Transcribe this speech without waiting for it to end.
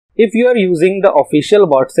If you are using the official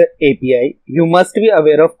WhatsApp API, you must be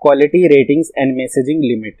aware of quality ratings and messaging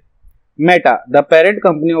limit. Meta, the parent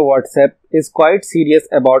company of WhatsApp, is quite serious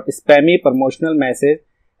about spammy promotional message,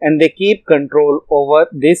 and they keep control over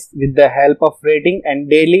this with the help of rating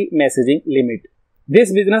and daily messaging limit.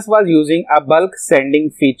 This business was using a bulk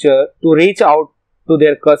sending feature to reach out to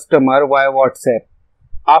their customer via WhatsApp.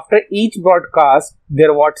 After each broadcast,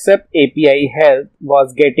 their WhatsApp API health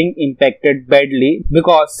was getting impacted badly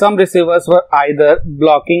because some receivers were either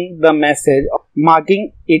blocking the message or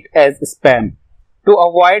marking it as spam. To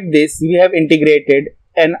avoid this, we have integrated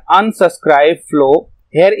an unsubscribe flow.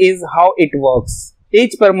 Here is how it works.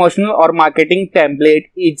 Each promotional or marketing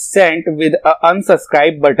template is sent with an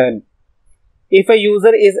unsubscribe button. If a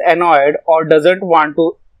user is annoyed or doesn't want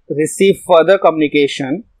to receive further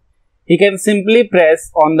communication, he can simply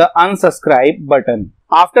press on the unsubscribe button.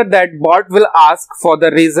 After that, bot will ask for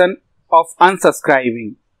the reason of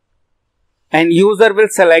unsubscribing, and user will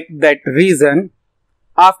select that reason.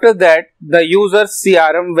 After that, the user's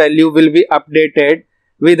CRM value will be updated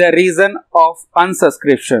with a reason of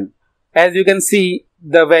unsubscription. As you can see,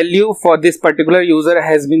 the value for this particular user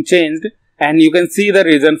has been changed, and you can see the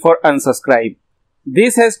reason for unsubscribe.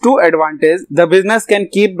 This has two advantages. The business can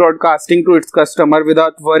keep broadcasting to its customer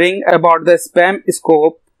without worrying about the spam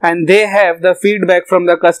scope, and they have the feedback from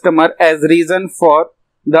the customer as reason for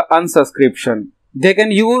the unsubscription. They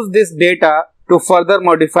can use this data to further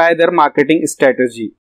modify their marketing strategy.